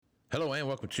Hello and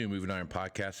welcome to Moving Iron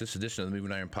Podcast. This edition of the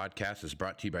Moving Iron Podcast is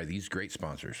brought to you by these great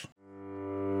sponsors.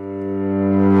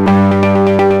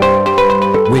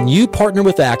 When you partner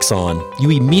with Axon, you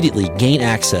immediately gain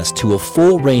access to a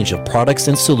full range of products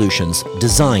and solutions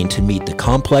designed to meet the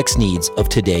complex needs of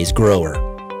today's grower.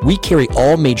 We carry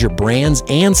all major brands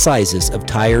and sizes of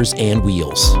tires and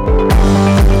wheels.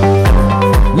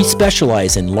 We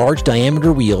specialize in large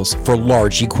diameter wheels for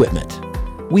large equipment.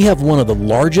 We have one of the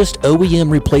largest OEM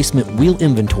replacement wheel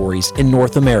inventories in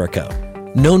North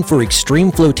America. Known for extreme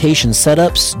flotation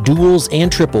setups, duals, and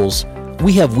triples,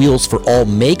 we have wheels for all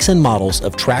makes and models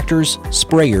of tractors,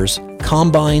 sprayers,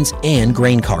 combines, and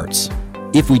grain carts.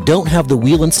 If we don't have the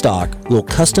wheel in stock, we'll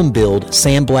custom build,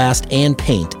 sandblast, and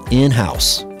paint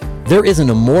in-house. There isn't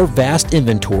a more vast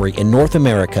inventory in North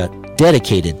America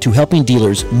dedicated to helping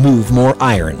dealers move more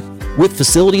iron. With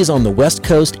facilities on the West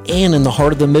Coast and in the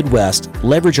heart of the Midwest,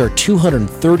 leverage our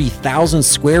 230,000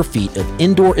 square feet of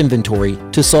indoor inventory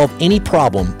to solve any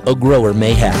problem a grower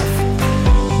may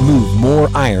have. Move more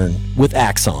iron with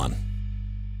Axon.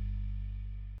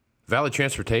 Valley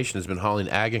Transportation has been hauling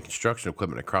ag and construction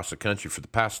equipment across the country for the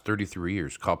past 33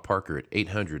 years. Call Parker at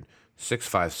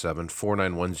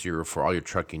 800-657-4910 for all your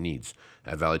trucking needs.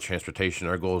 At Valley Transportation,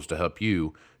 our goal is to help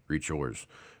you reach yours.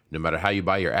 No matter how you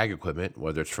buy your ag equipment,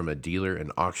 whether it's from a dealer, an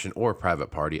auction, or a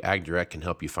private party, AgDirect can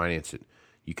help you finance it.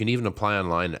 You can even apply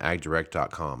online at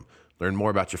agdirect.com. Learn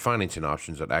more about your financing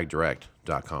options at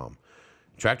agdirect.com.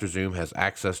 TractorZoom has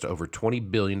access to over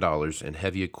 $20 billion in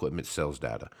heavy equipment sales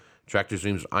data.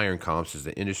 TractorZoom's Iron Comps is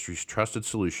the industry's trusted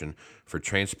solution for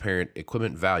transparent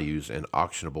equipment values and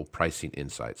auctionable pricing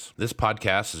insights. This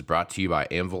podcast is brought to you by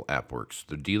Anvil AppWorks.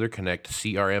 The Dealer Connect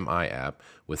CRMI app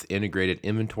with integrated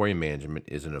inventory management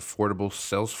is an affordable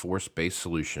Salesforce-based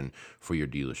solution for your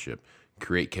dealership.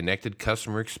 Create connected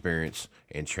customer experience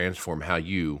and transform how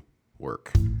you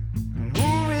work.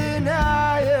 Moving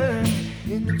higher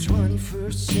in the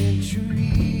 21st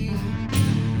century.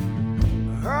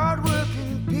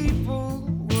 Hard-working people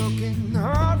working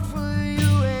hard for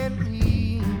you and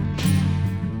me.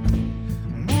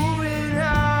 Moving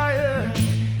higher,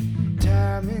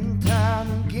 time and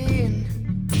time again.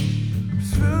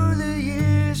 Through the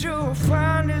years you'll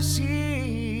find us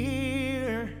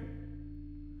here.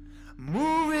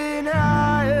 Moving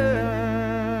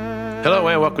higher. Hello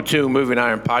and welcome to Moving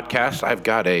Iron Podcast. I've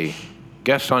got a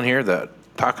guest on here that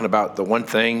talking about the one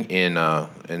thing in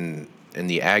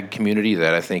the ag community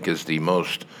that I think is the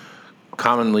most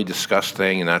commonly discussed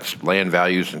thing, and that's land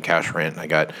values and cash rent. I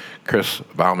got Chris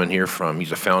Baumann here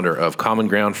he's a founder of Common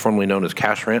Ground, formerly known as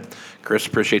Cash Rent. Chris,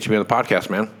 appreciate you being on the podcast,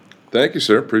 man. Thank you,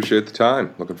 sir. Appreciate the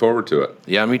time. Looking forward to it.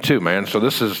 Yeah, me too, man. So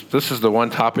this is the one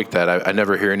topic that I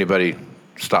never hear anybody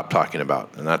stop talking about,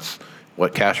 and that's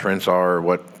what cash rents are,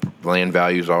 what land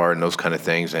values are, and those kind of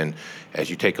things. And as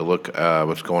you take a look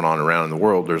what's going on around in the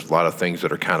world, there's a lot of things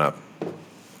that are kind of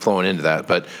flowing into that.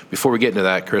 But before we get into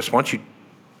that, Chris, why don't you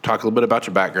talk a little bit about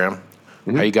your background,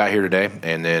 how you got here today,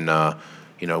 and then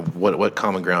what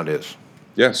Common Ground is.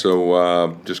 Yeah,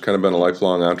 so just kind of been a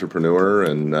lifelong entrepreneur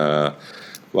and a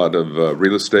lot of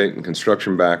real estate and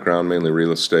construction background, mainly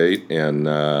real estate, and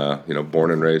born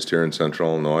and raised here in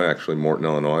Central Illinois, actually Morton,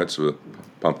 Illinois. It's the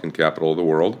pumpkin capital of the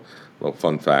world. A little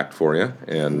fun fact for you.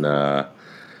 And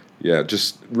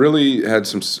just really had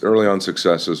some early on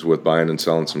successes with buying and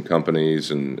selling some companies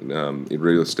and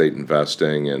real estate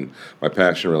investing. And my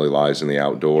passion really lies in the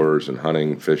outdoors and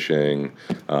hunting, fishing.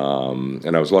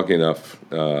 And I was lucky enough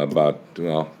about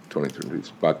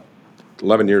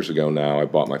 11 years ago now, I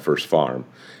bought my first farm.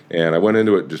 And I went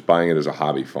into it just buying it as a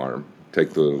hobby farm.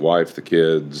 Take the wife, the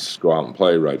kids, go out and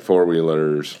play, ride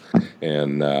four-wheelers,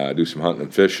 and do some hunting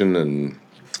and fishing. And,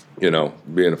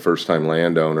 being a first-time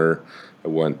landowner, I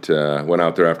went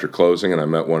out there after closing, and I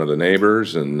met one of the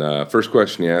neighbors. And first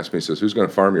question he asked me, he says, "Who's going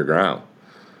to farm your ground?"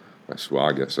 I said, "Well,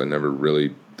 I guess I never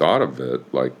really thought of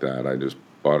it like that. I just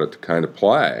bought it to kind of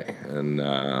play." And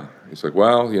he's like,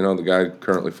 "Well, the guy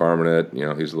currently farming it,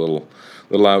 he's a little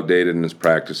outdated in his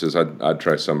practices. I'd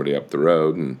try somebody up the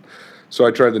road." And so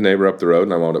I tried the neighbor up the road,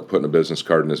 and I wound up putting a business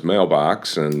card in his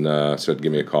mailbox and said,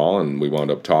 "Give me a call." And we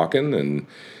wound up talking, and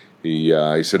he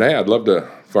said, "Hey, I'd love to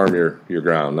farm your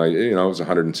ground." It was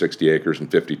 160 acres,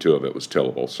 and 52 of it was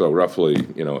tillable, so roughly,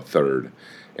 a third.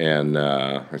 And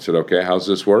I said, "Okay, how's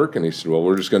this work?" And he said, "Well,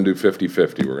 we're just going to do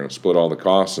 50-50. We're going to split all the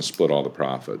costs and split all the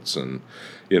profits." And,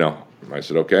 I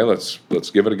said, "Okay, let's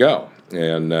give it a go."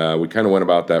 And we kind of went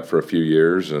about that for a few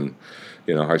years, and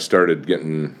I started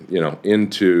getting,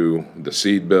 into the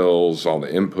seed bills, all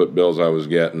the input bills I was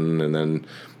getting, and then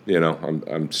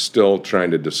I'm still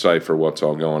trying to decipher what's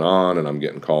all going on, and I'm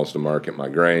getting calls to market my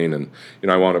grain. And,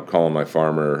 I wound up calling my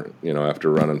farmer,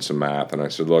 after running some math, and I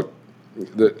said, look,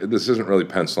 this isn't really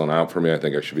penciling out for me. I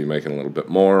think I should be making a little bit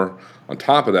more. On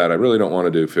top of that, I really don't want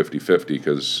to do 50-50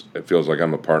 because it feels like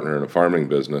I'm a partner in a farming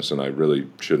business, and I really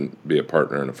shouldn't be a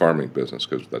partner in a farming business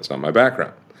because that's not my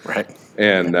background. Right.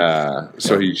 And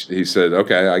so he said,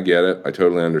 okay, I get it. I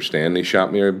totally understand. And he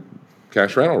shot me a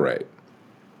cash rental rate.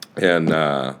 And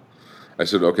I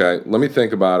said, okay, let me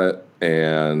think about it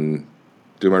and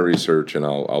do my research, and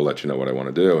I'll let you know what I want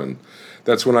to do. And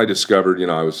that's when I discovered,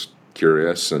 I was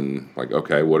curious and like,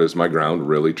 okay, what is my ground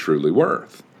really truly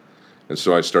worth? And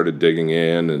so I started digging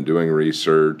in and doing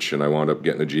research, and I wound up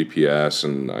getting a GPS,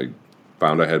 and I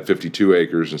found I had 52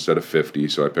 acres instead of 50,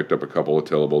 so I picked up a couple of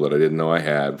tillable that I didn't know I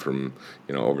had from,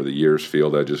 over the years,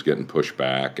 field edges getting pushed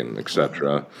back and et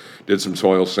cetera. Did some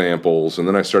soil samples, and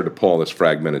then I started to pull all this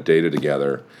fragmented data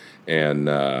together, and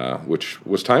which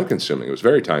was time consuming. It was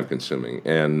very time consuming.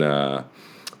 And,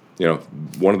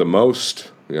 one of the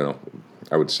most,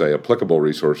 I would say applicable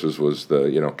resources was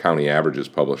the, county averages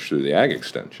published through the ag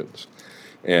extensions.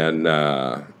 And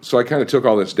so I kind of took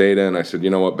all this data and I said,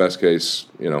 what, best case,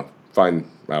 find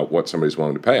out what somebody's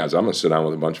willing to pay. I'm going to sit down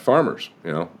with a bunch of farmers.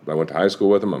 I went to high school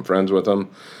with them. I'm friends with them.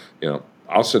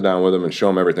 I'll sit down with them and show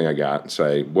them everything I got and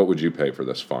say, what would you pay for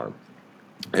this farm?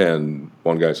 And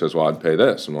one guy says, well, I'd pay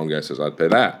this. And one guy says, I'd pay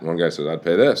that. And one guy says, I'd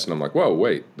pay this. And I'm like, whoa,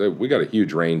 wait, we got a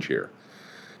huge range here.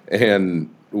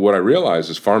 And what I realized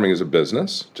is farming is a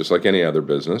business, just like any other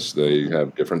business. They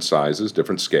have different sizes,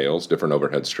 different scales, different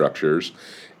overhead structures,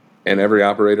 and every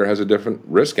operator has a different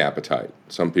risk appetite.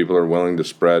 Some people are willing to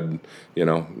spread,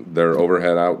 their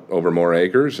overhead out over more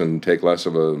acres and take less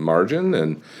of a margin.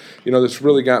 And, this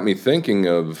really got me thinking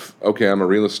of, okay, I'm a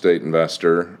real estate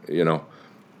investor.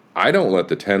 I don't let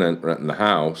the tenant renting the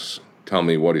house tell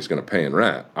me what he's going to pay in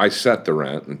rent. I set the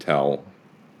rent and tell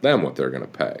them what they're going to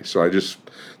pay. So there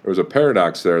was a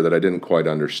paradox there that I didn't quite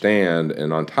understand.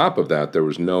 And on top of that, there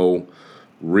was no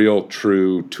real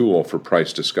true tool for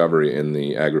price discovery in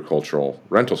the agricultural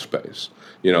rental space.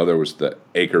 There was the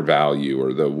acre value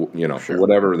or the, Sure.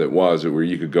 whatever that was where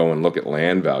you could go and look at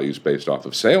land values based off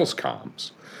of sales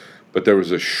comps. But there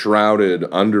was a shrouded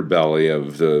underbelly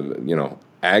of the,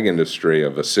 ag industry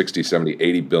of a 60, 70,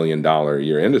 $80 billion a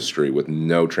year industry with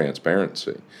no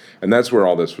transparency. And that's where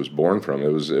all this was born from. It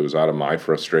was out of my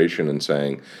frustration and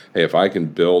saying, hey, if I can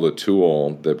build a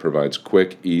tool that provides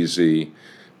quick, easy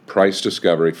price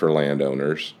discovery for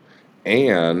landowners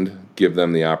and give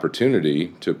them the opportunity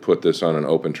to put this on an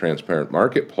open, transparent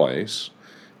marketplace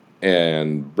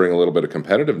and bring a little bit of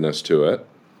competitiveness to it,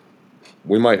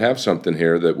 we might have something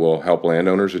here that will help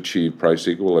landowners achieve price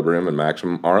equilibrium and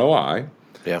maximum ROI.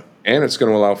 Yeah. And it's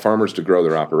going to allow farmers to grow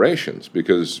their operations,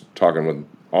 because talking with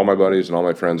all my buddies and all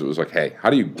my friends, it was like, hey,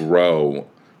 how do you grow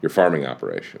your farming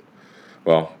operation?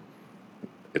 Well,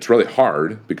 it's really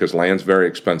hard because land's very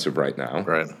expensive right now,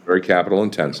 Right. very capital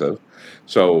intensive.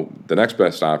 So the next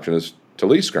best option is to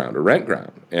lease ground or rent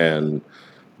ground. And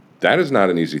that is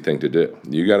not an easy thing to do.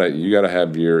 You gotta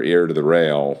have your ear to the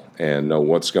rail and know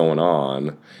what's going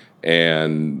on.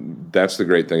 And that's the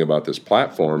great thing about this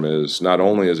platform is not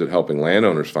only is it helping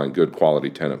landowners find good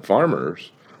quality tenant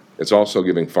farmers, it's also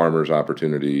giving farmers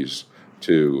opportunities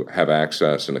to have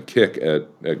access and a kick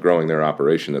at growing their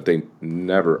operation that they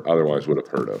never otherwise would have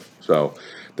heard of. So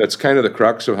that's kind of the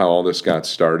crux of how all this got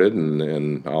started,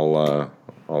 and I'll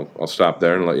stop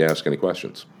there and let you ask any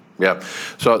questions. Yeah.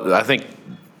 So I think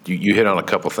you hit on a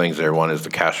couple things there. One is the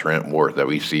cash rent war that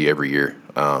we see every year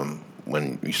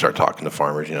when you start talking to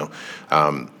farmers.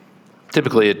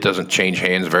 Typically it doesn't change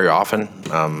hands very often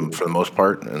for the most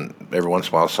part, and every once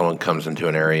in a while someone comes into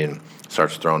an area and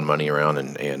starts throwing money around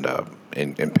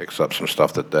and picks up some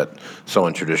stuff that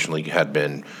someone traditionally had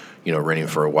been renting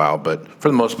for a while. But for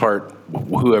the most part,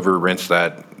 whoever rents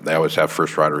that, they always have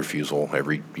first right of refusal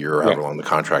every year or however long the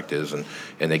contract is, and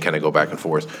they kind of go back and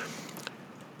forth.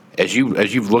 As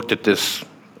you've looked at this,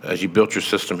 as you built your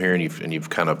system here and you've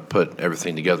kind of put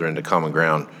everything together into common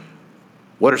ground,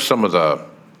 what are some of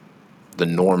the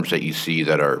norms that you see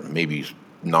that are maybe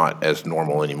not as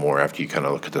normal anymore after you kind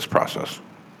of look at this process?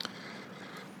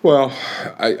 Well,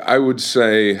 I would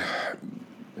say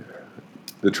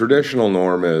the traditional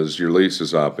norm is your lease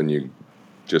is up and you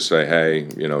just say, hey,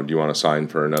 do you want to sign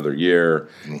for another year?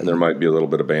 Mm-hmm. And there might be a little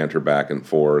bit of banter back and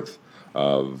forth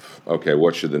of, okay,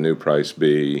 what should the new price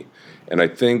be? And I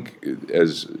think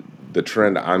as the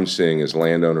trend I'm seeing is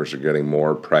landowners are getting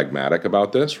more pragmatic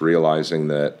about this, realizing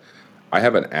that I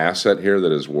have an asset here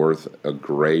that is worth a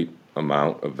great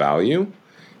amount of value,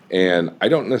 and I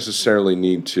don't necessarily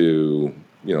need to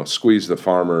squeeze the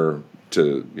farmer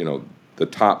to, the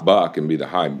top buck and be the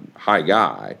high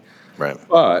guy. Right.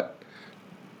 But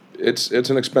it's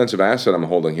an expensive asset I'm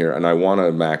holding here, and I want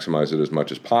to maximize it as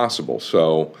much as possible.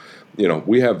 So,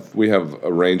 we have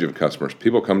a range of customers.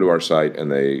 People come to our site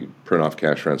and they print off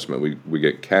cash rent estimate. We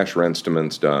get cash rent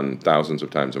estimates done thousands of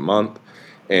times a month,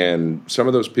 and some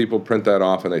of those people print that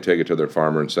off and they take it to their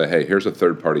farmer and say, "Hey, here's a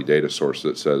third-party data source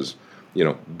that says,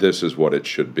 this is what it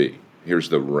should be. Here's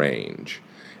the range,"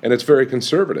 and it's very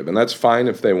conservative, and that's fine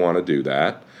if they want to do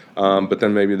that. But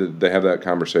then maybe they have that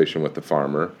conversation with the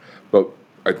farmer. But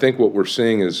I think what we're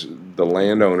seeing is the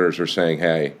landowners are saying,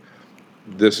 "Hey,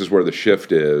 this is where the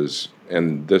shift is,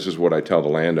 and this is what I tell the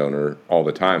landowner all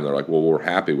the time." They're like, "Well, we're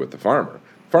happy with the farmer.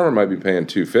 The farmer might be paying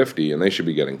 $250, and they should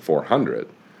be getting $400.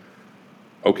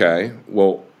 Okay,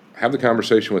 well, have the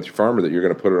conversation with your farmer that you're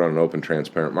going to put it on an open,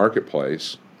 transparent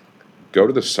marketplace. Go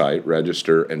to the site,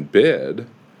 register, and bid.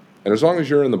 And as long as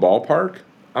you're in the ballpark,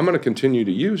 I'm going to continue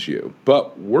to use you.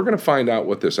 But we're going to find out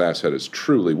what this asset is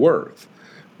truly worth,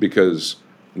 because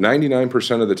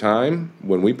 99% of the time,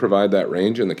 when we provide that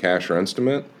range in the cash rent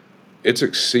estimate, it's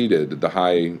exceeded the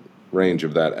high range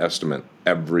of that estimate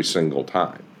every single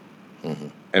time." Mm-hmm.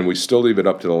 And we still leave it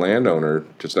up to the landowner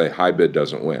to say high bid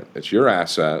doesn't win. It's your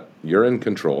asset, you're in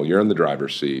control, you're in the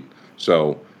driver's seat.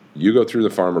 So you go through the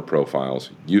farmer profiles,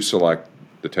 you select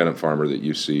the tenant farmer that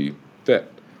you see fit.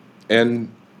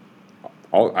 And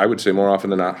I would say more often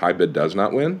than not, high bid does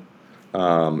not win.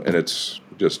 And it's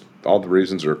just all the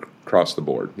reasons are across the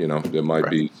board. It might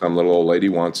be some little old lady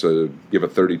wants to give a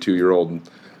 32-year-old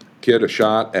kid a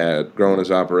shot at growing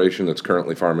his operation that's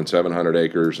currently farming 700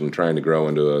 acres and trying to grow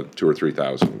into a 2,000 or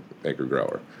 3,000 acre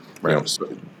grower. Right.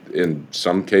 So in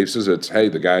some cases, it's, hey,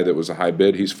 the guy that was a high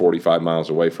bid, he's 45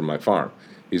 miles away from my farm.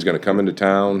 He's going to come into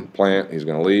town, plant, he's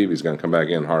going to leave, he's going to come back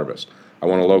in, harvest. I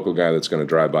want a local guy that's going to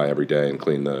drive by every day and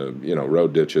clean the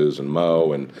road ditches and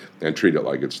mow and treat it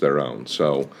like it's their own.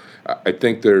 So I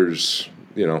think there's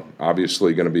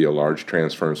obviously going to be a large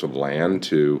transference of land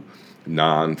to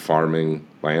non-farming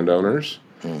landowners,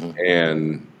 mm-hmm.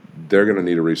 and they're going to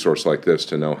need a resource like this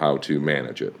to know how to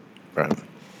manage it. Right.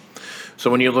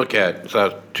 So when you look at, so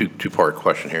that's a two-part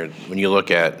question here. When you look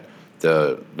at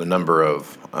the number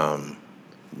of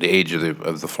the age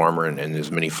of the farmer and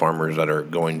as many farmers that are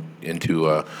going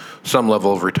into some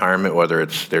level of retirement, whether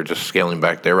it's they're just scaling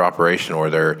back their operation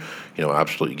or they're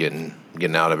absolutely getting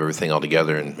out of everything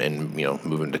altogether and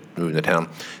moving to town.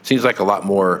 Seems like a lot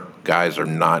more guys are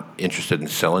not interested in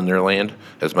selling their land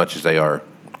as much as they are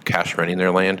cash renting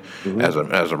their land, mm-hmm.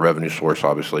 as a revenue source,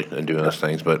 obviously, and doing those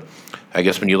things. But I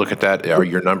guess when you look at that, are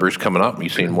your numbers coming up? Are you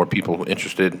seeing more people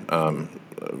interested,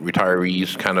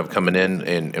 retirees kind of coming in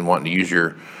and wanting to use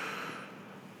your...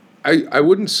 I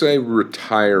wouldn't say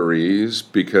retirees,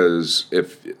 because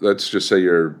if, let's just say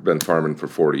you've been farming for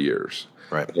 40 years.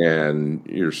 Right. And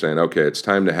you're saying, okay, it's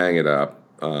time to hang it up,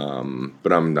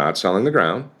 but I'm not selling the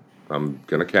ground. I'm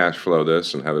going to cash flow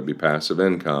this and have it be passive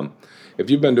income. If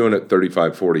you've been doing it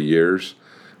 35, 40 years,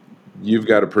 you've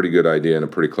got a pretty good idea and a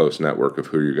pretty close network of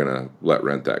who you're going to let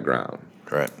rent that ground.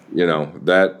 Correct.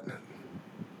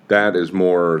 That is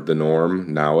more the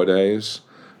norm nowadays.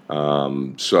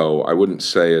 So I wouldn't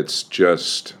say it's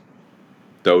just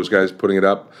those guys putting it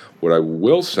up. What I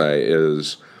will say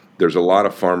is there's a lot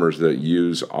of farmers that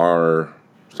use our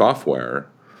software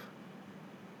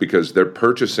because they're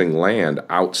purchasing land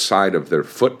outside of their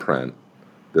footprint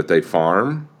that they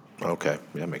farm. Okay,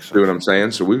 yeah, that makes sense. See what I'm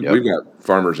saying? So we've got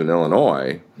farmers in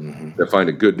Illinois, mm-hmm. that find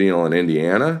a good deal in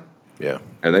Indiana,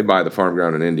 and they buy the farm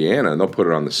ground in Indiana, and they'll put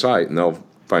it on the site, and they'll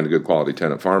find a good quality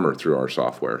tenant farmer through our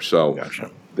software. So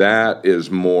that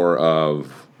is more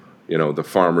of the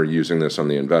farmer using this on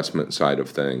the investment side of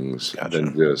things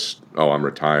than just, I'm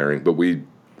retiring. But we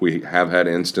have had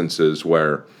instances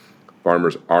where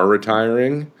farmers are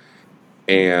retiring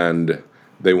and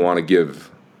they want to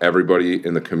give everybody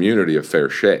in the community a fair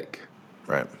shake.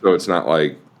 Right. So it's not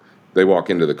like they walk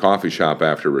into the coffee shop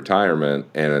after retirement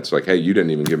and it's like, hey, you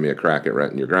didn't even give me a crack at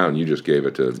renting your ground. You just gave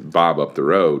it to Bob up the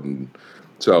road. And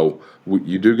so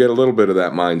you do get a little bit of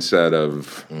that mindset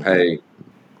of, mm-hmm. hey,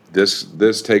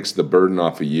 this takes the burden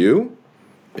off of you.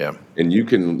 Yeah. And you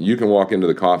can walk into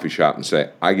the coffee shop and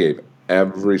say, I gave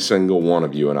every single one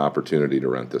of you an opportunity to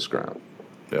rent this ground.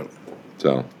 Yeah.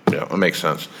 So. Yeah, that makes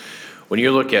sense. When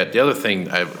you look at the other thing,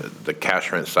 the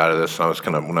cash rent side of this, when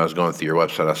I was going through your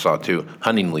website, I saw too,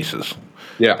 hunting leases.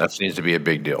 Yeah. That seems to be a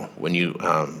big deal. When you,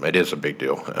 it is a big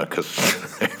deal because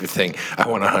everything, I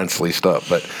want to hunt leased up.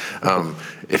 But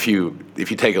if you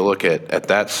take a look at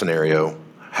that scenario,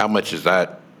 how much has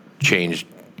that changed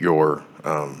your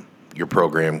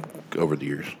program over the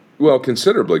years? Well,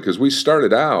 considerably, because we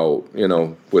started out,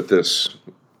 with this,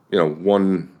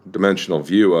 one-dimensional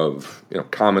view of,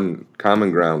 common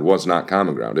ground was not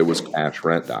common ground. It was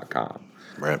cashrent.com.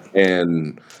 Right.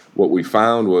 And what we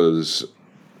found was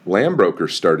land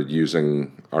brokers started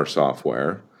using our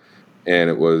software,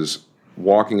 and it was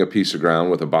walking a piece of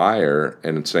ground with a buyer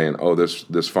and saying, "Oh,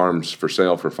 this farm's for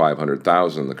sale for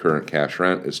 500,000. The current cash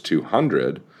rent is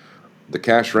 200. The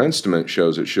cash rent estimate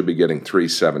shows it should be getting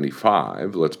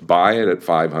 375. Let's buy it at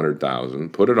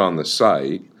 500,000, put it on the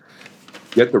site,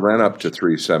 get the rent up to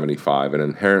 375, and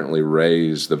inherently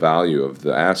raise the value of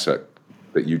the asset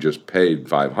that you just paid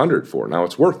 500 for. Now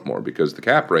it's worth more because the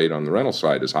cap rate on the rental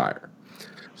side is higher."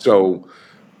 So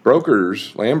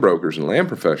brokers, land brokers, and land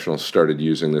professionals started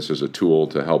using this as a tool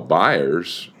to help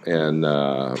buyers and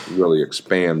really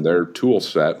expand their tool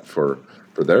set for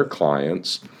their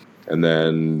clients. And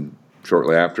then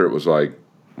shortly after, it was like,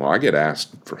 well, I get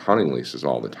asked for hunting leases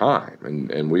all the time,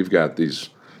 and we've got these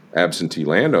absentee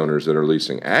landowners that are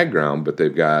leasing ag ground, but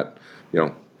they've got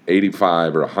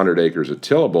 85 or 100 acres of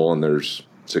tillable, and there's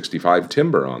 65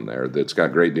 timber on there that's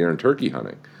got great deer and turkey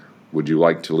hunting. Would you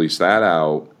like to lease that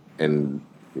out and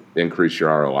increase your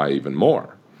ROI even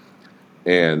more?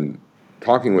 And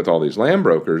talking with all these land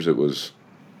brokers, it was,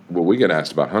 well, we get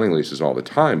asked about hunting leases all the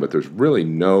time, but there's really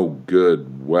no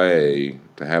good way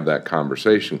to have that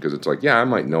conversation, because it's like, yeah, I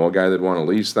might know a guy that'd want to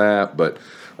lease that, but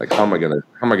like, how am I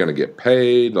gonna get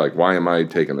paid? Like, why am I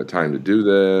taking the time to do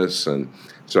this? And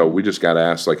so we just got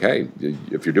asked, like, hey,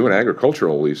 if you're doing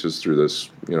agricultural leases through this,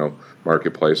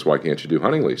 marketplace, why can't you do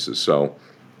hunting leases? So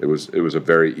it was a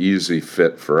very easy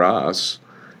fit for us.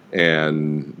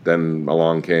 And then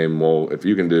along came, well, if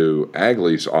you can do ag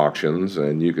lease auctions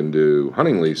and you can do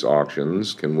hunting lease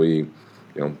auctions, can we,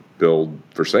 build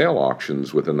for sale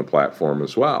auctions within the platform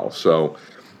as well? So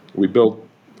we built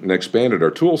and expanded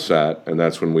our tool set, and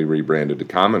that's when we rebranded to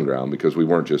Common Ground, because we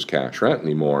weren't just cash rent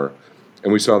anymore.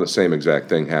 And we saw the same exact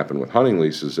thing happen with hunting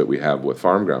leases that we have with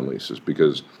farm ground leases,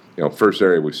 because, first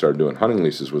area we started doing hunting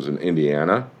leases was in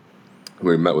Indiana.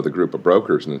 We met with a group of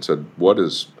brokers and it said, what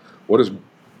is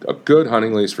a good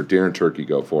hunting lease for deer and turkey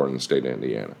go for in the state of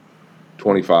Indiana?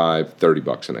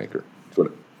 $25-$30 an acre.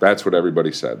 That's what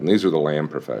everybody said. And these are the land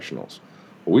professionals.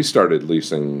 Well, we started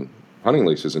leasing hunting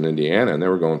leases in Indiana, and they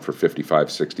were going for $55,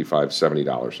 $65,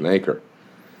 $70 an acre,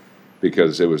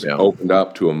 because it was opened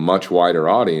up to a much wider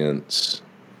audience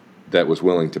that was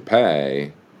willing to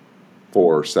pay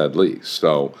for said lease.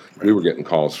 So we were getting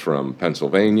calls from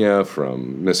Pennsylvania,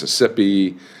 from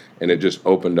Mississippi, and it just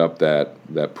opened up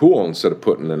that pool instead of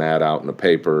putting an ad out in the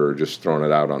paper or just throwing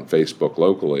it out on Facebook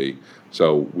locally.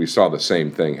 So we saw the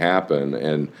same thing happen.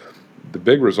 And the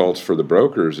big results for the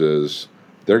brokers is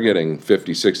they're getting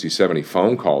 50, 60, 70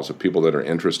 phone calls of people that are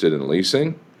interested in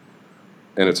leasing.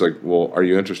 And it's like, well, are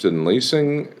you interested in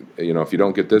leasing? If you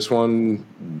don't get this one,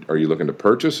 are you looking to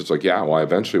purchase? It's like, yeah, well, I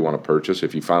eventually want to purchase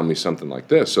if you found me something like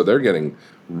this. So they're getting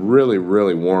really,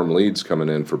 really warm leads coming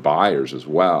in for buyers as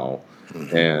well.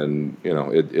 Mm-hmm. And,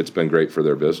 it's been great for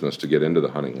their business to get into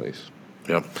the hunting lease.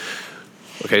 Yep.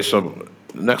 Okay, so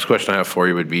the next question I have for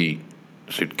you would be,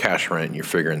 so cash rent, and you're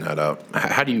figuring that out.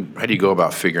 How do you go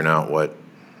about figuring out what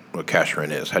cash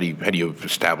rent is? How do you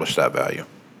establish that value?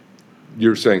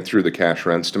 You're saying through the cash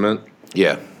rent estimate?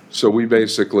 Yeah. So we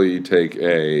basically take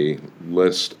a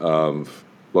list of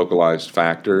localized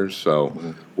factors.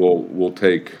 So we'll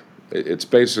take, it's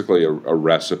basically a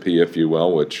recipe, if you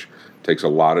will, which takes a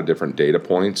lot of different data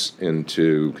points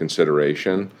into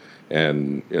consideration.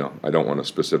 And, I don't want to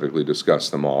specifically discuss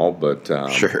them all, but,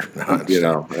 sure.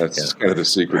 That's kind of the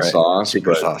secret sauce.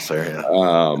 Secret sauce there,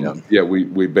 yeah.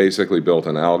 We basically built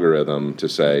an algorithm to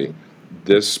say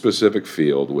this specific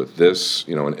field with this,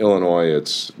 in Illinois,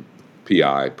 it's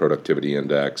PI, Productivity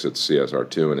Index, it's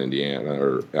CSR2 in Indiana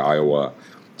or Iowa.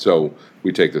 So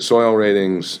we take the soil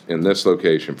ratings in this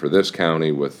location for this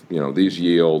county with, these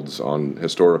yields on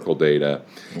historical data,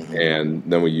 and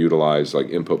then we utilize like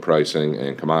input pricing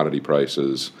and commodity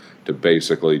prices to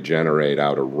basically generate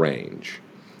out a range.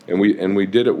 And we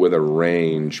did it with a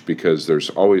range because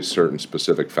there's always certain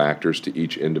specific factors to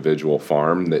each individual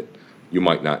farm that you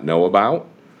might not know about,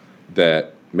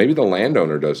 that maybe the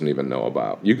landowner doesn't even know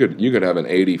about. You could have an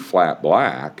 80 flat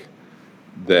black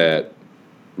that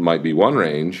might be one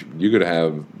range. You could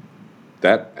have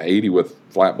that 80 with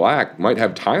flat black might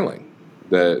have tiling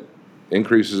that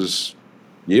increases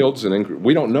yields, and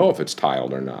we don't know if it's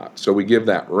tiled or not. So we give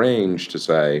that range to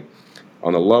say,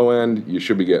 on the low end, you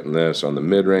should be getting this. On the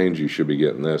mid range, you should be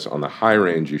getting this. On the high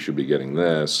range, you should be getting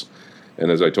this.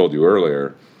 And as I told you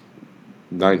earlier,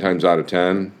 9 times out of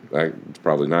 10, it's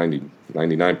probably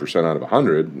 99% out of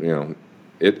 100,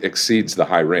 it exceeds the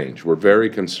high range. We're very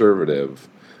conservative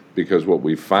because what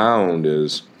we found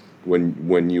is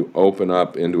when you open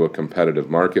up into a competitive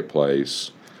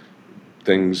marketplace,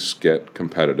 things get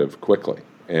competitive quickly,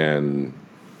 and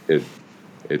it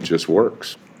just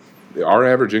works. Our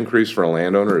average increase for a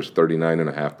landowner is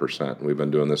 39.5%. We've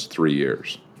been doing this 3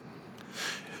 years.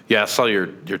 Yeah, I saw your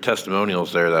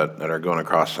testimonials there that are going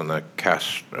across on the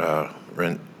cash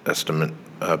rent estimate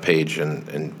page,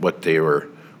 and what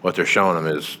they're showing them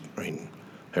is, I mean,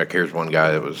 heck, here's one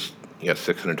guy that he got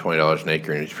 $620 an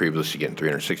acre, and he's previously getting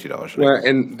 $360 an acre. Well,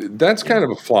 and that's kind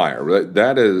of a flyer.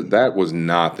 That was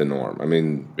not the norm. I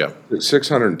mean, Yeah.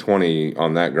 620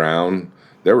 on that ground.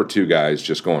 There were two guys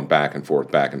just going back and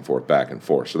forth, back and forth, back and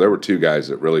forth. So there were two guys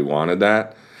that really wanted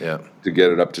that. Yeah. To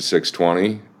get it up to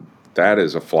 620, that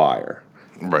is a flyer.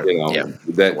 Right. You know, Yeah.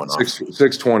 that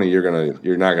 620,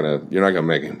 you're not gonna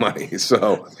make any money.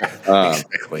 So,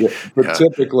 Exactly. but Yeah.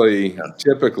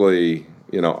 typically,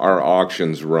 our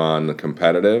auctions run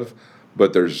competitive,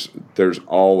 but there's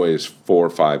always 4,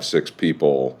 5, 6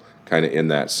 people kind of in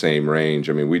that same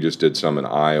range. I mean, we just did some in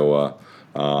Iowa,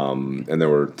 and there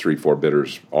were 3, 4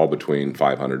 bidders, all between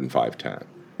 500 and 510.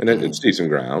 And it's decent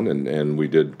ground, and we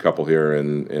did a couple here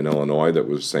in Illinois that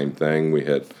was the same thing. We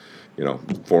hit,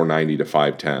 490 to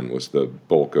 510 was the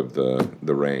bulk of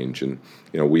the range. And,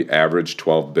 we averaged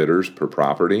 12 bidders per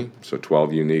property, so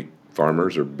 12 unique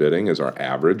farmers are bidding as our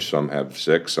average. Some have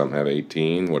 6, some have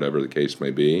 18, whatever the case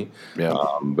may be. Yeah.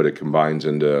 But it combines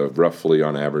into roughly,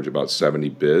 on average, about 70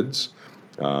 bids.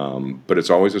 But it's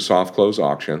always a soft close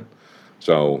auction.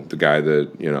 So the guy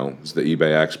that, is the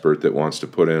eBay expert that wants to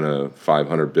put in a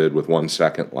 500 bid with 1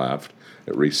 second left,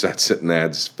 it resets it and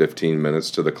adds 15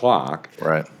 minutes to the clock.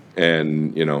 Right.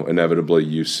 And, inevitably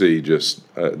you see just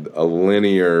a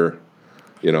linear,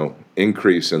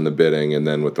 increase in the bidding. And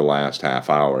then with the last half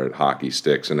hour, it hockey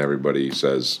sticks and everybody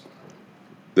says,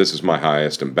 this is my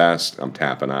highest and best, I'm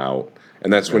tapping out.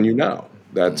 And that's when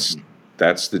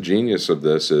that's the genius of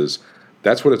this is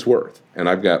that's what it's worth. And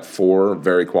I've got 4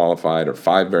 very qualified or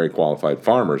 5 very qualified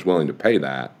farmers willing to pay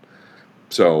that.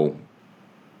 So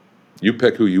you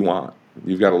pick who you want.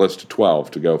 You've got a list of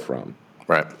 12 to go from.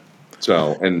 Right.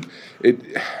 So, and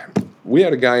we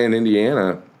had a guy in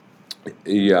Indiana,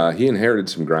 he inherited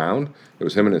some ground. It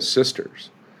was him and his sisters.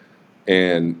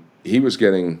 And he was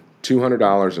getting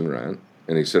 $200 in rent.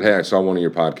 And he said, hey, I saw one of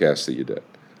your podcasts that you did.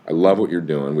 I love what you're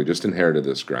doing. We just inherited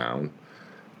this ground,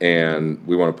 and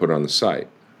we want to put it on the site.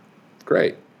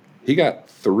 Great. He got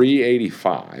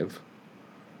 $385,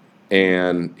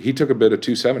 and he took a bid of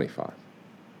 $275.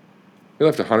 He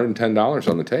left $110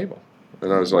 on the table.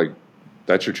 And I was like,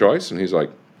 that's your choice? And he's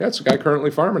like, yeah, it's the guy currently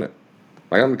farming it.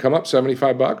 I'm going to come up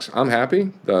 $75. I'm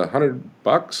happy. The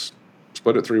 $100,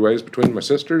 split it 3 ways between my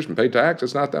sisters and pay tax.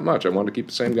 It's not that much. I wanted to keep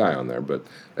the same guy on there, but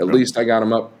at least I got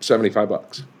him up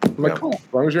 $75. I'm like, cool,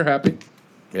 as long as you're happy.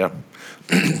 Yeah.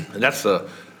 And that's the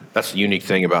unique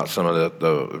thing about some of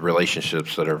the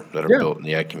relationships that are built in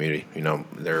the ag community.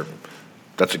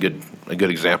 That's a good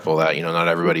example of that. Not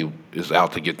everybody is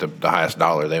out to get the highest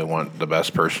dollar. They want the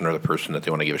best person or the person that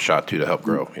they want to give a shot to help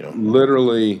grow.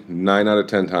 Literally 9 out of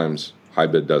 10 times, high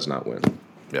bid does not win.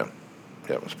 Yeah.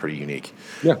 Yeah, it was pretty unique.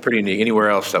 Yeah. Pretty unique. Anywhere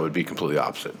else, that would be completely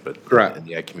opposite. But Correct. In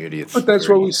the ag community, it's. But that's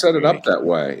why we set it unique. up that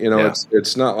way. Yeah.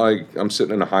 It's not like I'm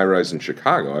sitting in a high rise in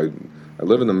Chicago. I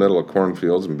live in the middle of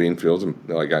cornfields and bean fields, and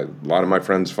a lot of my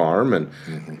friends farm, and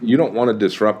you don't want to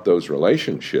disrupt those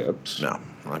relationships. No,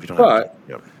 well, if you don't But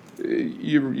have to.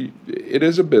 you, it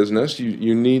is a business.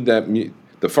 You need that.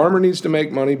 The farmer needs to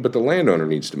make money, but the landowner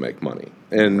needs to make money.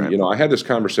 And Right. I had this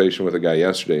conversation with a guy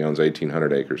yesterday who owns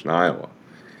 1,800 acres in Iowa,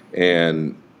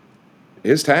 and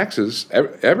his taxes.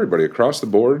 Everybody across the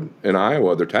board in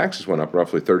Iowa, their taxes went up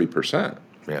roughly 30%.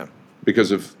 Yeah.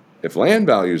 Because if land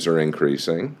values are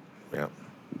increasing, Yeah.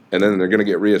 and then they're going to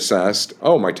get reassessed,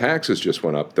 oh, my taxes just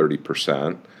went up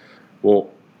 30%. Well,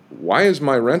 why is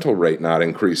my rental rate not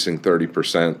increasing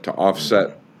 30% to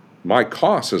offset my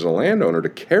costs as a landowner to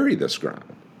carry this ground?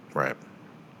 Right.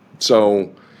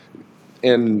 So,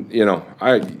 and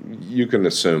you can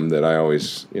assume that I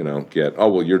always get, oh,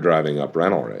 well, you're driving up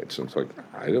rental rates. And it's like,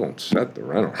 I don't set the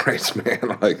rental rates,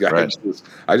 man. Right.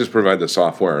 I just provide the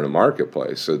software in a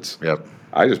marketplace. Yep.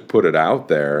 I just put it out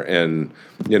there, and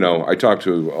I talk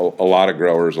to a lot of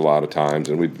growers a lot of times,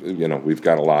 and we've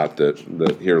got a lot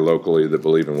that here locally that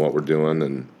believe in what we're doing,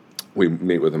 and we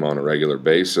meet with them on a regular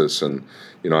basis. And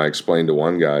I explained to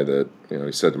one guy that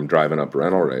he said I'm driving up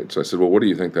rental rates. I said, well, what do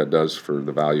you think that does for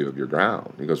the value of your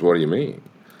ground? He goes, what do you mean?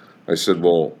 I said,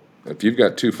 well, if you've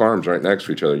got 2 farms right next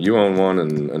to each other, you own one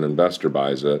and an investor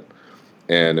buys it,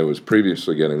 and it was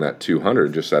previously getting that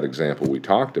 200, just that example we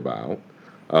talked about.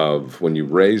 of when you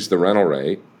raise the rental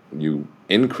rate, you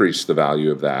increase the value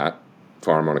of that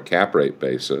farm on a cap rate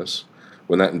basis.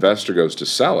 When that investor goes to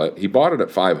sell it, he bought it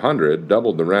at 500,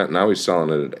 doubled the rent. Now he's selling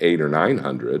it at 8 or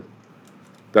 900.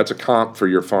 That's a comp for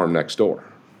your farm next door.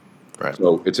 Right.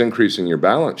 So it's increasing your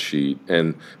balance sheet.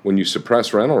 And when you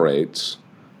suppress rental rates,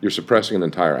 you're suppressing an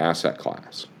entire asset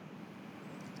class.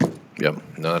 Yep.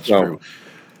 No, that's So- true.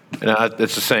 And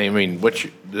it's the same. I mean, what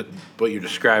you're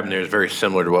describing there is very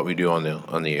similar to what we do on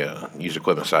the used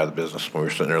equipment side of the business when we're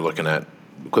sitting there looking at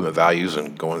equipment values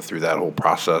and going through that whole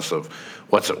process of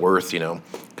what's it worth,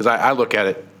 Because I look at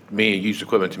it, used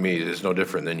equipment to me is no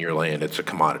different than your land. It's a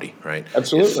commodity, right?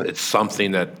 Absolutely. It's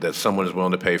something that someone is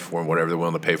willing to pay for, and whatever they're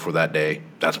willing to pay for that day,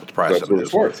 that's what the price That's of it what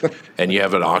is. it's worth. And you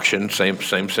have an auction, same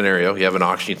scenario. You have an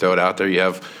auction, you throw it out there, you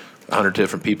have 100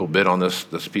 different people bid on this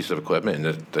piece of equipment,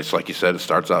 and it's like you said, it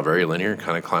starts out very linear,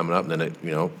 kind of climbing up, and then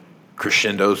it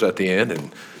crescendos at the end,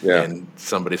 and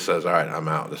somebody says, all right, I'm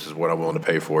out. This is what I'm willing to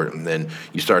pay for it, and then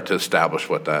you start to establish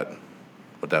what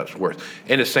that's worth.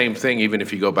 And the same thing, even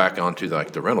if you go back onto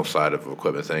like the rental side of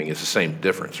equipment thing, it's the same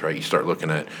difference, right? You start looking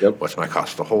at what's my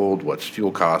cost to hold, what's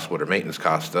fuel costs, what are maintenance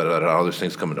costs, all those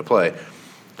things come into play.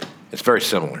 It's very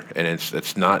similar, and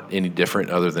it's not any different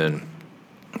other than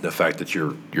the fact that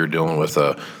you're dealing with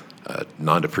a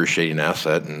non-depreciating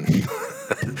asset, and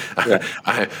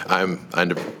I'm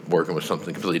working with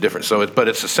something completely different. So, but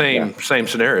it's the same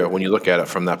scenario when you look at it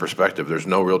from that perspective. There's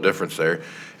no real difference there,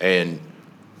 and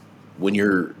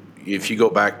if you go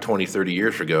back 20, 30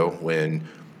 years ago when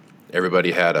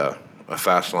everybody had a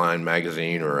Fast Line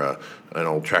magazine or an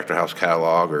old Tractor House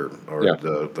catalog or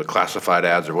the classified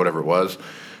ads or whatever it was,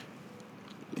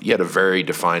 you had a very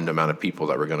defined amount of people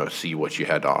that were going to see what you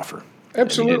had to offer.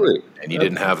 Absolutely. And you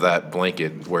didn't have that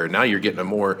blanket where now you're getting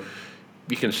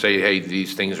you can say, hey,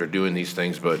 these things are doing these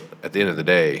things, but at the end of the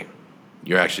day,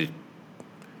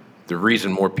 the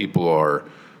reason more people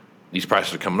these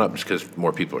prices are coming up is because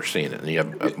more people are seeing it and you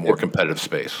have a more competitive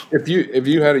space. If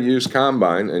you had a used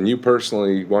combine and you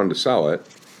personally wanted to sell it,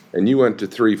 and you went to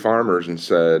 3 farmers and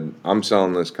said, I'm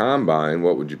selling this combine,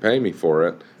 what would you pay me for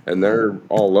it? And they're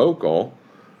all local,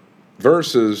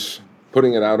 versus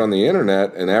putting it out on the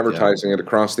internet and advertising it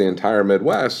across the entire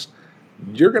Midwest,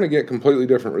 you're going to get completely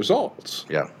different results.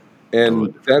 Yeah.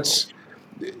 And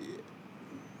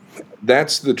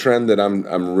that's the trend that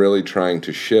I'm really trying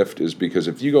to shift, is because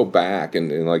if you go back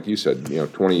and like you said,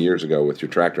 20 years ago with your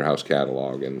Tractor House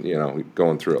catalog and,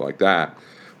 going through it like that,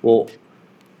 well,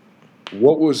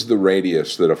 what was the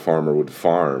radius that a farmer would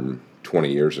farm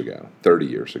 20 years ago, 30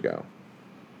 years ago?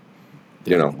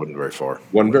 Wasn't very far.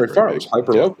 Wasn't very far. It was big.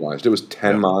 hyper-localized. It was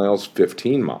 10 miles,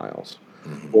 15 miles.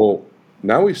 Mm-hmm. Well,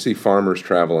 now we see farmers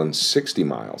traveling 60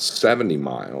 miles, 70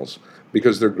 miles,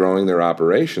 because they're growing their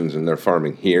operations and they're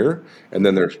farming here, and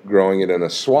then they're growing it in a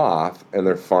swath, and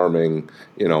they're farming,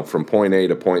 from point A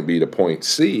to point B to point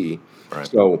C. Right.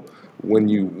 So when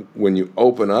you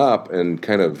open up and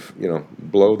kind of,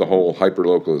 blow the whole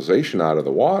hyper-localization out of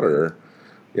the water,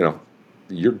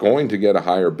 you're going to get a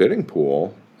higher bidding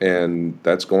pool, and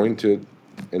that's going to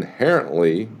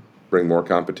inherently bring more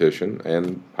competition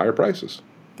and higher prices.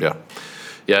 Yeah.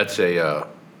 Yeah, it's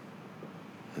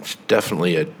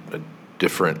definitely a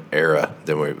different era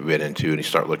than we've been into, and you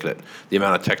start looking at the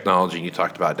amount of technology, and you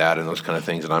talked about data and those kind of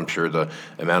things, and I'm sure the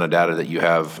amount of data that you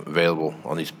have available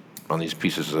on these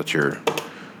pieces that your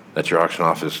auction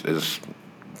off is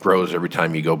grows every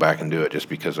time you go back and do it, just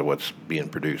because of what's being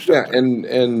produced. Yeah,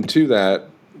 and to that,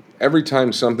 every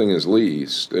time something is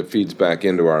leased, it feeds back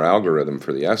into our algorithm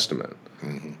for the estimate.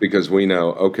 Mm-hmm. Because we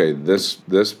know, okay, this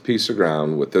piece of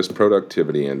ground with this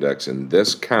productivity index in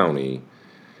this county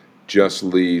just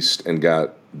leased and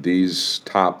got these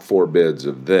top 4 bids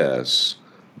of this,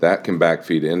 that can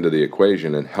backfeed into the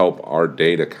equation and help our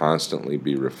data constantly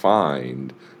be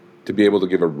refined to be able to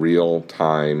give a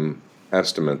real-time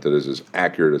estimate that is as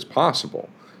accurate as possible.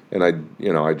 And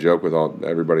I joke with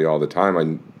everybody all the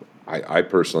time. I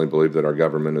personally believe that our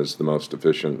government is the most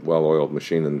efficient, well-oiled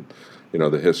machine in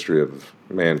the history of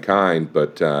mankind.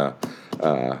 But the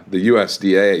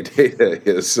USDA data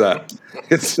is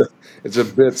it's a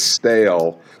bit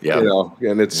stale,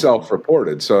 and it's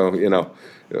self-reported. So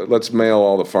let's mail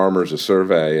all the farmers a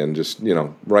survey and just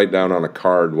write down on a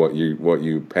card what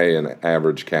you pay an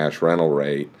average cash rental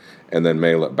rate, and then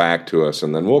mail it back to us,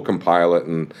 and then we'll compile it,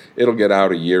 and it'll get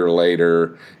out a year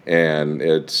later, and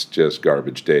it's just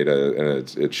garbage data,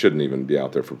 and it shouldn't even be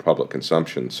out there for public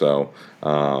consumption. So,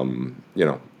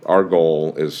 our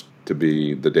goal is to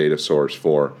be the data source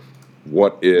for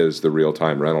what is the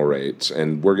real-time rental rates,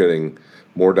 and we're getting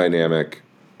more dynamic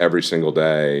every single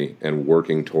day and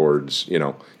working towards,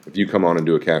 if you come on and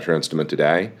do a cash rent estimate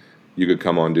today, you could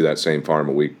come on and do that same farm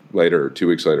a week later or 2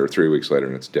 weeks later or 3 weeks later,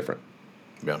 and it's different.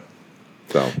 Yeah.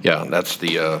 So Yeah, that's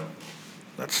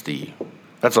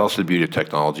also the beauty of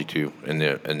technology too, and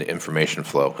the information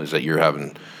flow is that you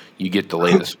get the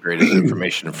latest, greatest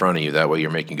information in front of you. That way,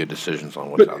 you're making good decisions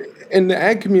on what's out there. And the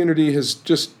ag community has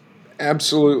just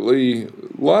absolutely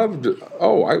loved.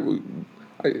 Oh,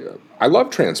 I love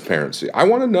transparency. I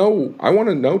want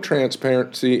to know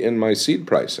transparency in my seed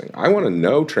pricing. I want to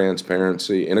know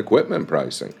transparency in equipment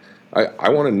pricing. I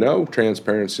want to know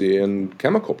transparency in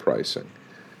chemical pricing.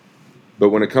 But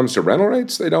when it comes to rental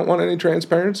rates, they don't want any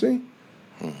transparency.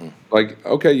 Mm-hmm. Like,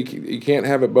 okay, you can't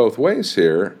have it both ways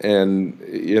here. And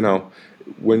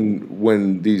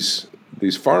when these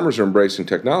farmers are embracing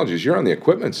technologies, you're on the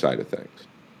equipment side of things.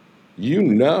 You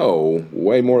know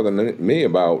way more than me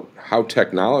about how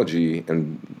technology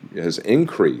has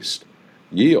increased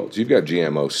yields. You've got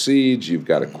GMO seeds, you've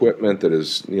got equipment that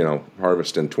is,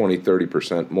 harvesting 20,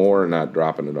 30% more and not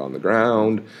dropping it on the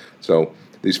ground. So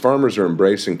these farmers are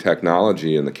embracing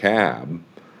technology in the cab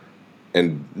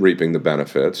and reaping the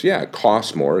benefits. Yeah, it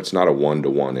costs more. It's not a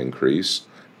one-to-one increase,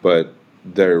 but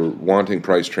they're wanting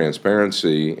price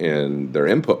transparency in their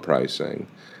input pricing.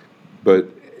 But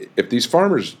if these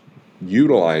farmers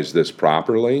utilize this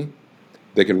properly,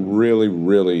 they can really,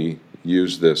 really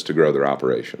use this to grow their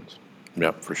operations.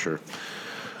 Yeah, for sure.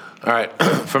 All right,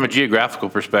 from a geographical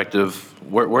perspective,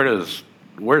 where does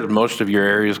most of your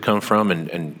areas come from,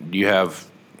 and do you have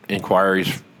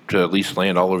inquiries to lease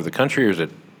land all over the country, or is it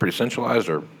pretty centralized,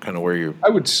 or kind of where you're? I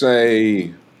would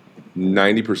say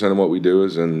 90% of what we do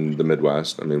is in the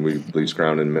Midwest. I mean, we lease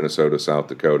ground in Minnesota, South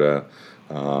Dakota,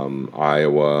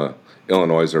 Iowa.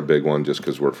 Illinois is our big one just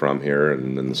because we're from here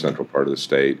and in the central part of the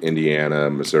state. Indiana,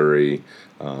 Missouri,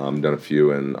 done a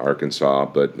few in Arkansas,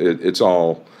 but it's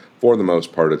all, for the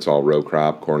most part, it's all row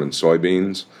crop, corn and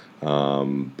soybeans.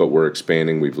 But we're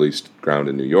expanding. We've leased ground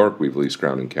in New York. We've leased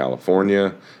ground in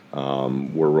California.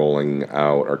 We're rolling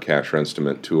out our cash rent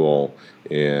estimate tool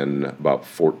in about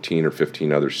 14 or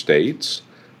 15 other states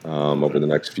over the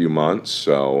next few months.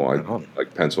 So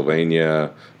like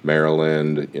Pennsylvania,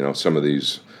 Maryland, some of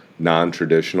these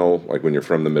non-traditional, like when you're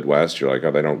from the Midwest, you're like, oh,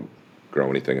 they don't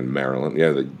grow anything in Maryland.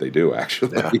 Yeah, they do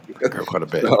actually. Yeah, grow quite a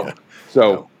bit.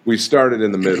 So we started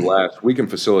in the Midwest. We can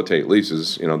facilitate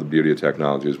leases. The beauty of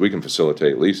technology is we can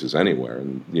facilitate leases anywhere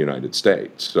in the United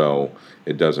States. So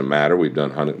it doesn't matter. We've done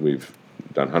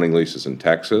hunting leases in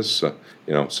Texas.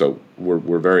 So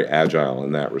we're very agile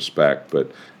in that respect.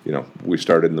 But we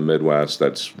started in the Midwest.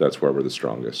 That's where we're the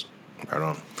strongest. Right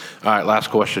on. All right, last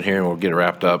question here, and we'll get it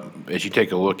wrapped up. As you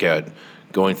take a look at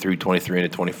going through 23 into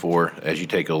 24, as you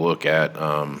take a look at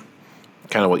kind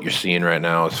of what you're seeing right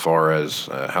now as far as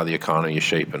how the economy is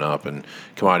shaping up and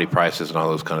commodity prices and all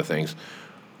those kind of things,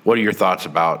 what are your thoughts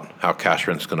about how cash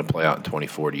rent is going to play out in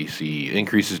 24? Do you see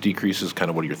increases, decreases? Kind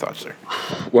of what are your thoughts there?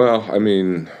 Well, I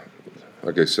mean,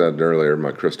 like I said earlier,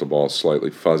 my crystal ball is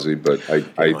slightly fuzzy, but I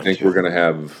think we're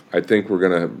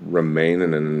going to remain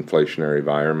in an inflationary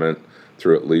environment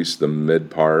through at least the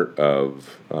mid part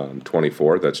of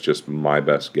 24. That's just my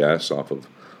best guess off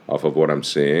of what I'm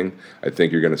seeing. I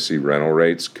think you're going to see rental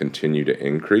rates continue to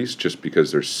increase just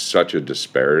because there's such a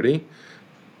disparity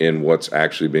in what's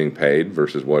actually being paid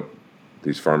versus what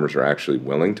these farmers are actually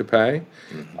willing to pay.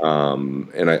 Mm-hmm.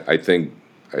 And I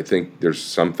think there's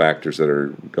some factors that are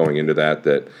going into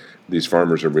that these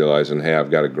farmers are realizing, hey, I've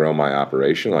got to grow my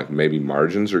operation. Like maybe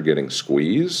margins are getting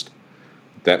squeezed.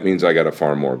 That means I got to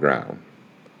farm more ground.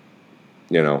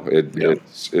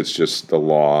 It's just the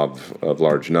law of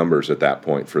large numbers at that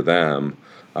point for them.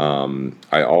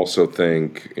 I also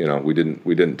think we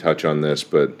didn't touch on this,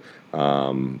 but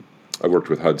I worked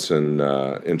with Hudson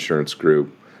Insurance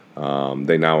Group.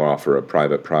 They now offer a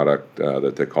private product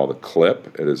that they call the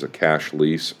CLIP. It is a cash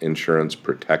lease insurance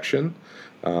protection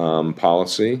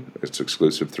policy. It's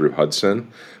exclusive through Hudson,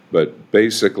 but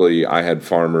basically, I had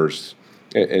farmers.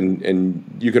 And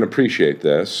you can appreciate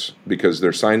this because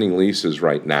they're signing leases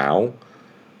right now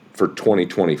for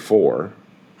 2024.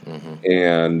 Mm-hmm.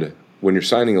 And when you're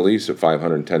signing a lease at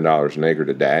 $510 an acre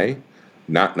today,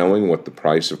 not knowing what the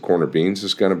price of corn or beans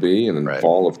is going to be in the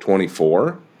fall of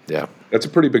 24, that's a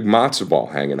pretty big matzo ball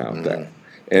hanging out there.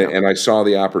 And I saw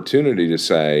the opportunity to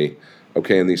say,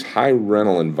 okay, in these high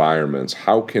rental environments,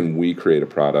 how can we create a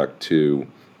product to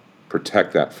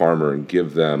protect that farmer and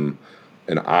give them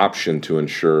an option to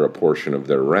insure a portion of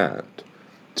their rent?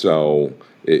 So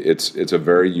it's a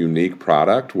very unique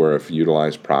product where if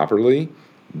utilized properly,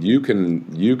 you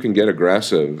can get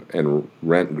aggressive and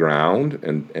rent ground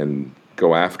and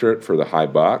go after it for the high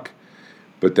buck.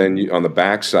 But then on the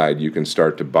backside, you can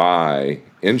start to buy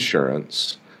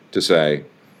insurance to say,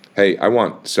 hey, I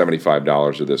want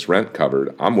 $75 of this rent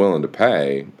covered. I'm willing to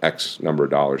pay X number of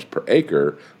dollars per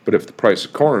acre, but if the price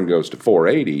of corn goes to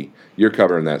 $4.80, you're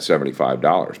covering that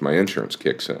 $75. My insurance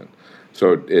kicks in.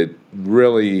 So it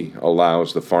really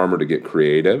allows the farmer to get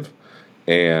creative,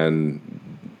 and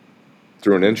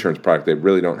through an insurance product, they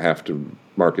really don't have to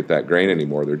market that grain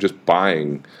anymore. They're just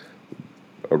buying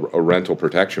a rental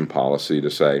protection policy to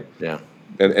say,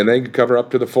 and they could cover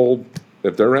up to the full.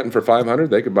 If they're renting for $500,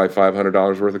 they could buy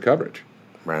 $500 worth of coverage.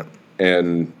 Right.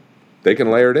 And they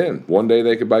can layer it in. One day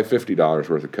they could buy $50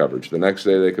 worth of coverage. The next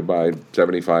day they could buy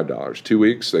 $75. 2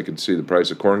 weeks they could see the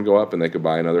price of corn go up and they could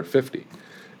buy another $50,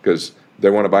 because they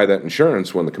want to buy that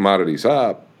insurance when the commodity's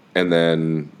up, and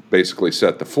then basically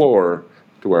set the floor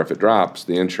to where if it drops,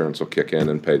 the insurance will kick in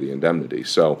and pay the indemnity.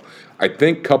 So I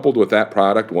think coupled with that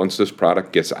product, once this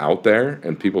product gets out there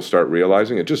and people start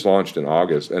realizing, it just launched in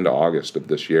August, end of August of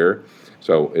this year.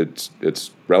 So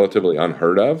it's relatively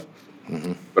unheard of,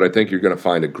 but I think you're going to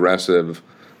find aggressive,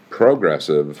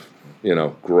 progressive,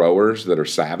 growers that are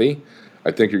savvy.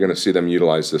 I think you're going to see them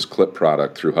utilize this clip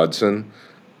product through Hudson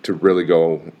to really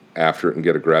go after it and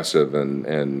get aggressive,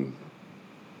 and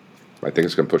I think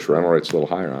it's going to push rental rates a little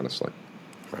higher, honestly.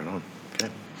 Right on. Okay.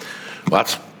 Well,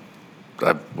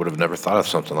 I would have never thought of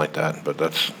something like that, but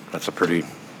that's a pretty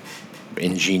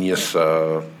ingenious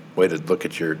way to look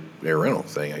at your rental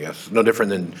thing, I guess. No different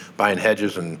than buying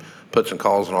hedges and puts and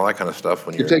calls and all that kind of stuff.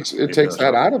 When it takes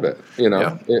that out of it,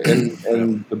 Yeah.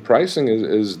 and the pricing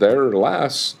is there or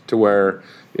less to where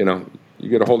you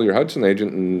get a hold of your Hudson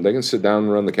agent and they can sit down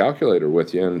and run the calculator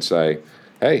with you and say,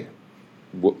 hey,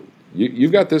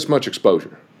 you've got this much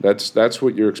exposure. That's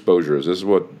what your exposure is. This is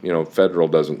what federal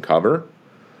doesn't cover.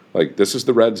 Like, this is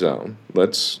the red zone.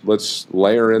 Let's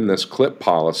layer in this clip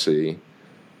policy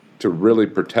to really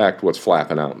protect what's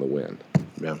flapping out in the wind.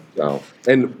 Yeah. So,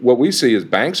 and what we see is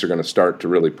banks are going to start to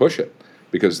really push it,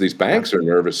 because these banks are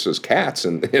nervous as cats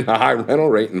in a high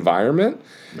rental rate environment.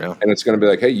 Yeah. And it's going to be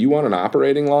like, hey, you want an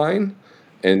operating line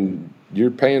and you're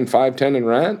paying $510 in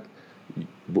rent?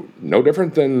 No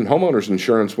different than homeowners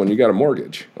insurance when you got a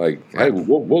mortgage. Like, hey,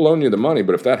 we'll loan you the money,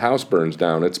 but if that house burns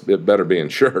down, it better be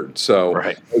insured. So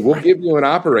hey, we'll give you an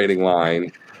operating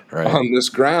line on this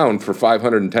ground for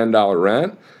 $510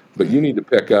 rent, but you need to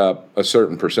pick up a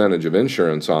certain percentage of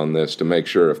insurance on this to make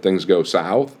sure if things go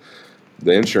south,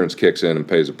 the insurance kicks in and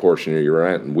pays a portion of your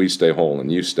rent, and we stay whole and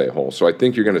you stay whole. So I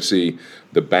think you're going to see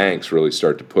the banks really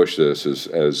start to push this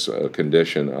as a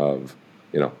condition of,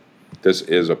 this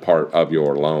is a part of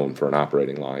your loan for an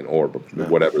operating line or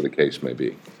whatever the case may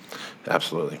be.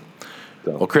 Absolutely.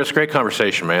 So. Well, Chris, great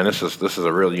conversation, man. This is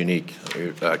a real unique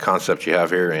concept you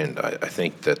have here, and I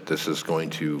think that this is going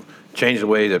to change the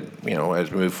way that,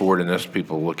 as we move forward in this,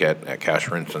 people look at cash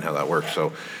rents and how that works.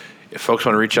 So if folks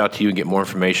want to reach out to you and get more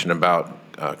information about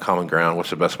Common Ground,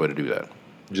 what's the best way to do that?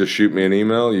 Just shoot me an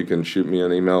email. You can shoot me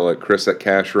an email at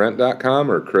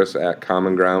chris@cashrent.com or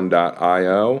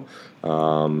chris@commonground.io.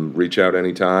 Reach out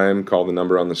anytime, call the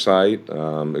number on the site.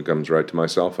 It comes right to my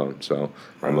cell phone. So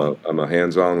I'm a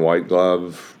hands-on white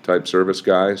glove type service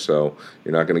guy. So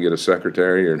you're not going to get a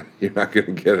secretary. You're not going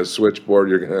to get a switchboard.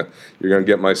 You're going to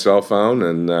get my cell phone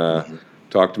and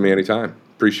talk to me anytime.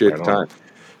 Appreciate the time.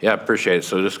 Yeah, appreciate it.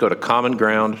 So just go to Common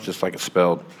Ground, just like it's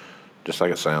spelled, just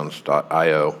like it sounds,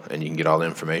 .io, and you can get all the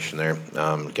information there.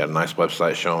 Got a nice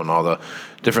website showing all the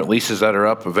different leases that are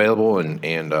up available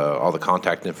and all the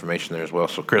contact information there as well.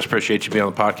 So, Chris, appreciate you being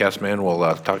on the podcast, man. We'll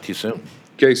talk to you soon.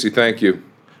 Casey, thank you.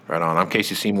 Right on. I'm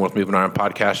Casey Seymour with Moving Iron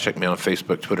Podcast. Check me out on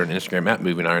Facebook, Twitter, and Instagram at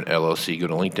Moving Iron LLC. Go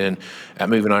to LinkedIn at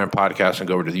Moving Iron Podcast and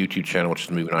go over to the YouTube channel, which is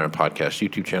the Moving Iron Podcast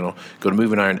YouTube channel. Go to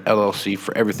Moving Iron LLC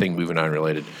for everything Moving Iron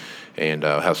related, and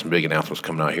have some big announcements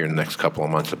coming out here in the next couple of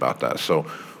months about that. So,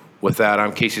 with that,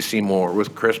 I'm Casey Seymour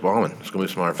with Chris Baumann. Let's go move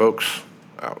some iron, folks.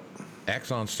 Out.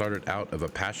 Axon started out of a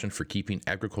passion for keeping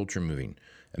agriculture moving.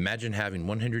 Imagine having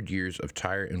 100 years of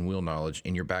tire and wheel knowledge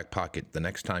in your back pocket the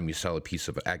next time you sell a piece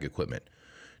of ag equipment.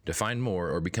 To find more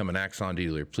or become an Axon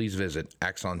dealer, please visit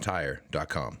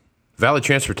axontire.com. Valley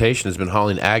Transportation has been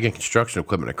hauling ag and construction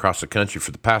equipment across the country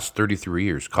for the past 33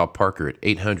 years. Call Parker at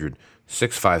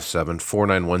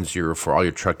 800-657-4910 for all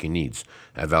your trucking needs.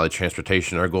 At Valley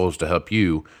Transportation, our goal is to help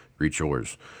you reach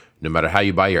yours. No matter how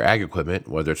you buy your ag equipment,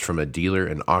 whether it's from a dealer,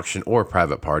 an auction, or a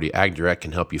private party, AgDirect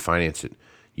can help you finance it.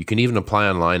 You can even apply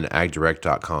online at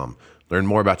agdirect.com. Learn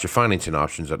more about your financing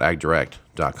options at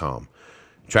agdirect.com.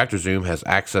 TractorZoom has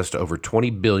access to over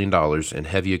 $20 billion in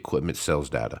heavy equipment sales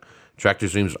data. Tractor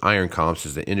Zoom's Iron Comps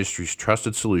is the industry's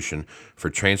trusted solution for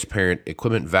transparent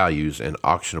equipment values and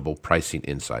auctionable pricing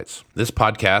insights. This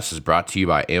podcast is brought to you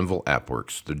by Anvil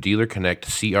AppWorks. The Dealer Connect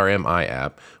CRMI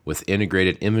app with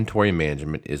integrated inventory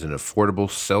management is an affordable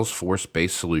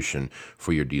Salesforce-based solution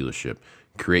for your dealership.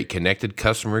 Create connected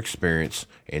customer experience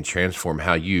and transform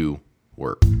how you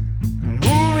work.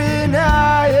 Moving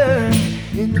higher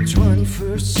in the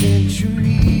 21st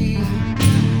century.